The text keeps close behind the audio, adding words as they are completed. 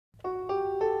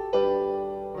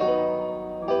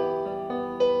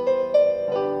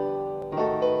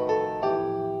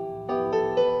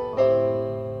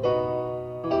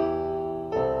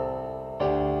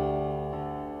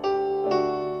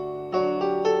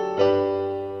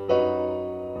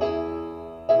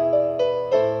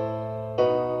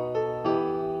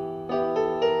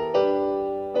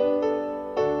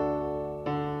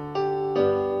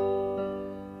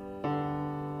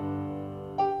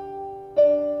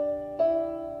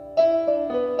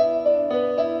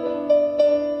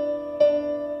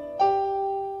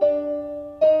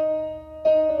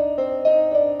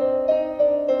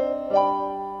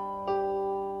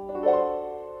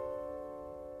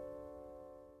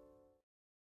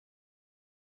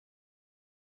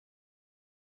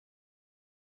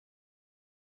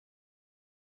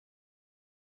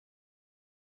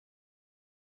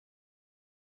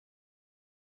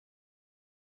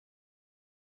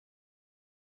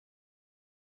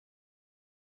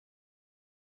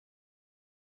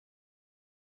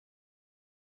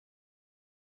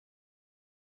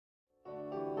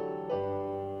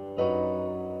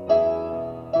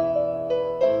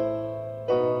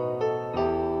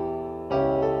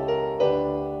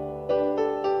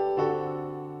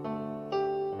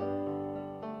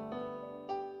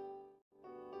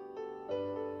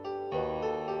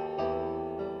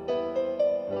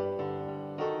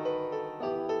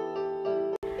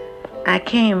I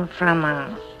came from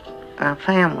a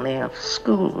family of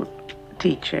school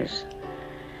teachers.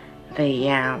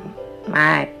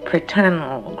 My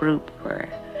paternal group were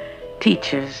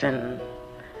teachers in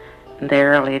the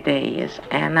early days,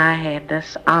 and I had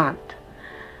this aunt.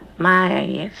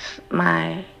 My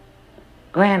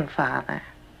grandfather,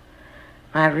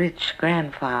 my rich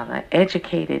grandfather,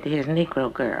 educated his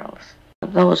Negro girls.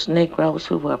 Those Negroes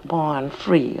who were born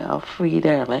free or freed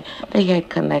early, they had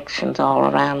connections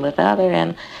all around with other,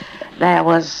 and there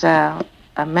was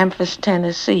Memphis,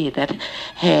 Tennessee, that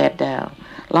had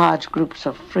large groups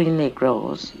of free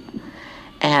Negroes,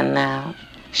 and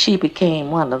she became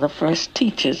one of the first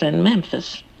teachers in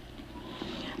Memphis.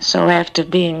 So after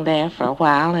being there for a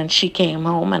while, and she came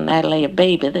home, and there lay a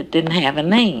baby that didn't have a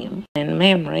name. In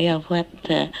memory of what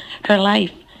her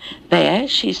life there,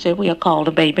 she said, we'll call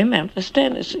the baby Memphis,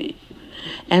 Tennessee.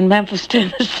 And Memphis,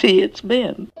 Tennessee it's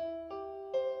been.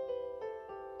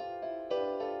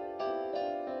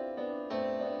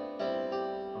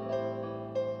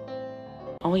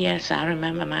 Oh, yes, I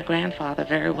remember my grandfather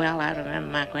very well. I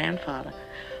remember my grandfather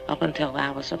up until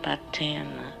I was about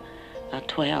 10 or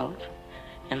 12.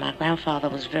 And my grandfather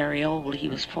was very old. He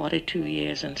was 42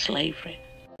 years in slavery.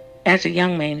 As a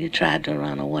young man, he tried to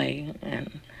run away,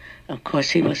 and of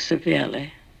course he was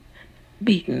severely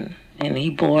beaten, and he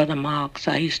bore the marks.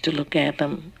 I used to look at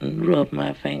them and rub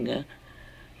my finger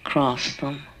across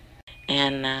them.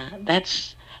 And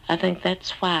I think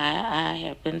that's why I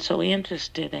have been so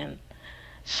interested in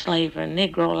slavery,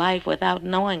 Negro life, without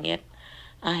knowing it.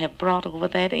 I have brought over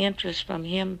that interest from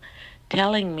him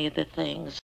telling me the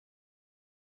things.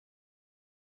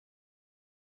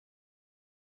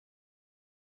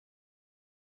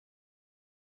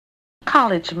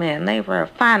 College men, they were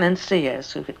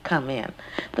financiers who would come in.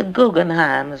 The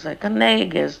Guggenheims, the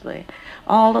Carnegies,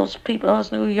 all those people,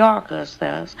 those New Yorkers,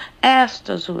 those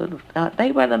Astors,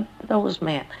 they were those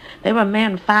men. They were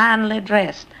men finely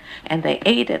dressed, and they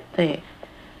ate at the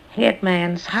head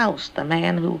man's house, the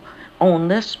man who owned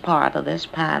this part of this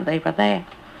pine. They were there.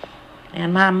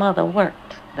 And my mother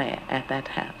worked there at that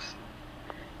house,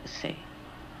 you see.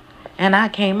 And I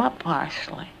came up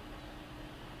partially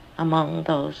among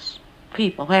those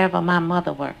people. Wherever my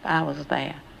mother worked, I was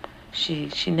there. She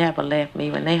never left me.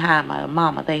 When they hired my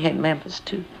mama, they had Memphis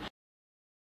too.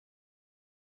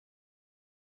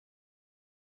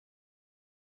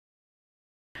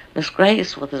 Miss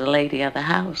Grace was the lady of the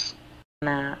house.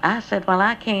 Now, I said, well,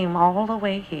 I came all the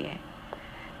way here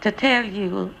to tell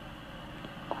you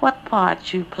what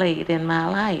part you played in my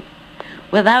life.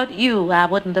 Without you, I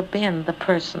wouldn't have been the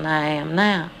person I am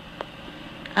now.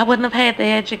 I wouldn't have had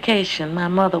the education. My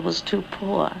mother was too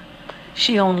poor.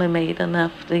 She only made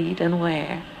enough to eat and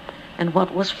wear, and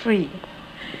what was free.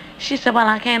 She said, well,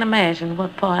 I can't imagine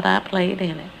what part I played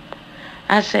in it.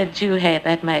 I said, you had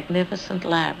that magnificent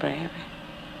library.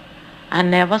 I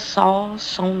never saw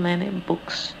so many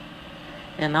books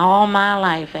in all my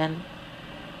life, and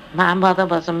my mother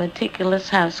was a meticulous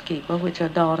housekeeper, which her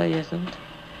daughter isn't,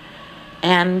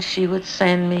 and she would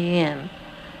send me in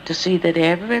to see that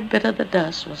every bit of the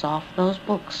dust was off those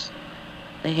books.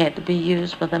 They had to be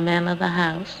used for the men of the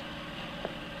house.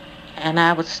 And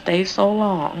I would stay so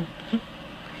long.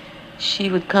 She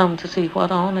would come to see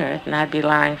what on earth, and I'd be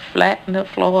lying flat on the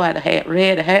floor. I'd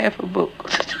read half a book.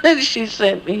 She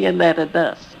sent me in there to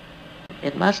dust.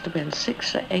 It must have been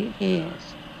 6 or 8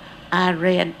 years. I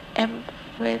read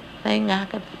everything I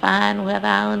could find, whether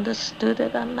I understood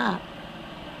it or not.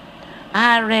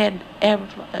 I read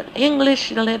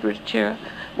English literature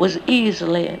was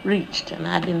easily reached, and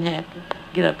I didn't have to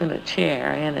get up in a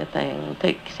chair or anything and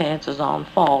take chances on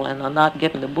falling or not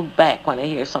getting the book back when I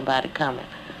hear somebody coming.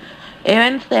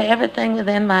 Everything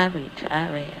within my reach,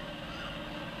 I read.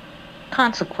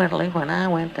 Consequently, when I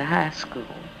went to high school,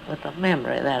 with the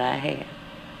memory that I had,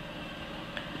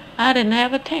 I didn't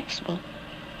have a textbook.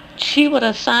 She would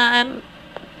assign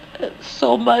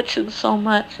so much and so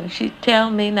much, and she'd tell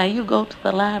me, now you go to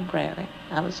the library.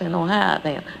 I was in Ohio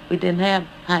then. We didn't have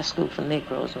high school for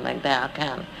Negroes in McDowell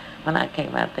County when I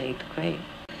came out the 8th grade.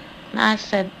 And I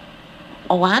said,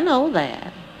 oh, I know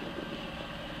that.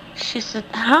 She said,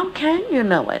 how can you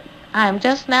know it? I'm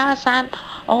just now assigned.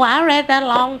 Oh, I read that a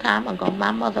long time ago.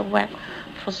 My mother worked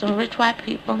for some rich white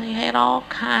people, and they had all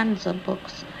kinds of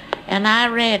books, and I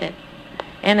read it.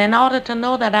 And in order to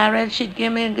know that I read, she'd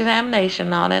give me an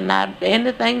examination on it, and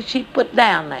anything she put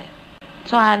down there.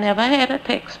 So I never had a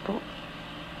textbook.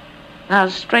 I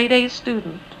was a straight A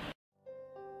student.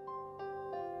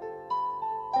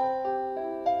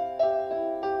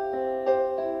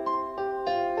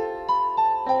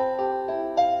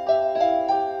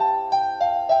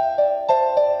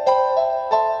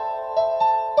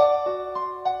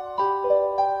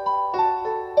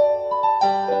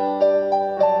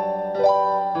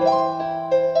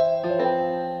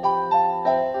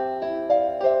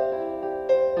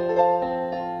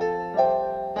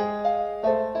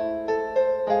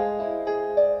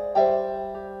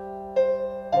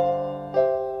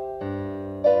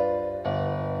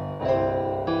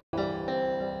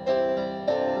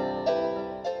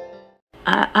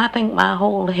 think my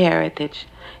whole heritage,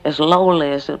 as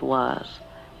lowly as it was,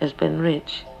 has been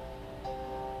rich.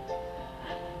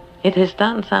 It has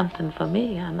done something for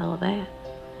me, I know that.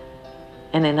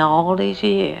 And in all these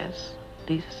years,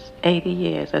 these 80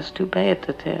 years, that's too bad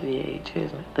to tell your age,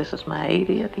 isn't it? This is my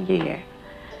 80th year.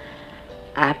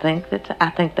 I think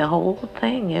the whole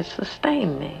thing has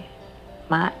sustained me.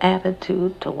 My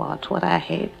attitude towards what I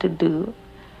had to do,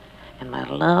 and my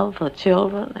love for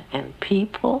children and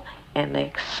people, and the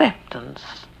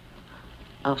acceptance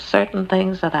of certain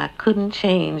things that I couldn't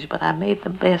change, but I made the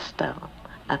best of them.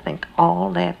 I think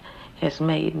all that has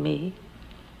made me,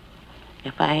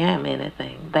 if I am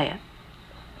anything, that.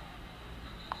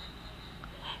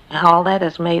 And all that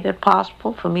has made it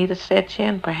possible for me to sit here,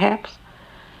 and perhaps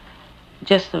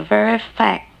just the very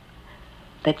fact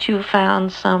that you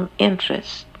found some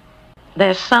interest.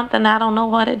 There's something, I don't know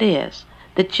what it is,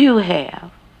 that you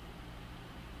have,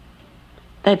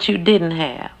 that you didn't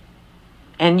have,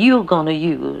 and you're going to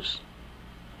use.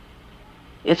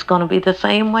 It's going to be the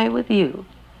same way with you.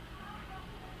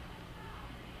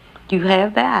 You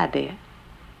have the idea.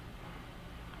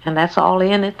 And that's all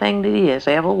anything that is,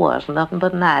 ever was, nothing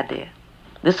but an idea.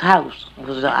 This house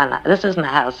this isn't a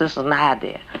house, this is an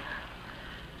idea.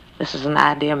 This is an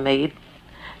idea made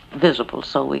visible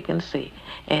so we can see.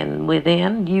 And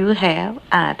within, you have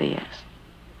ideas.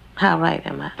 How right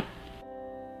am I?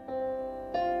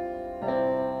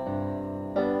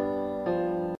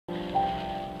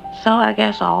 So I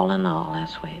guess all in all,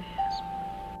 that's the way it is.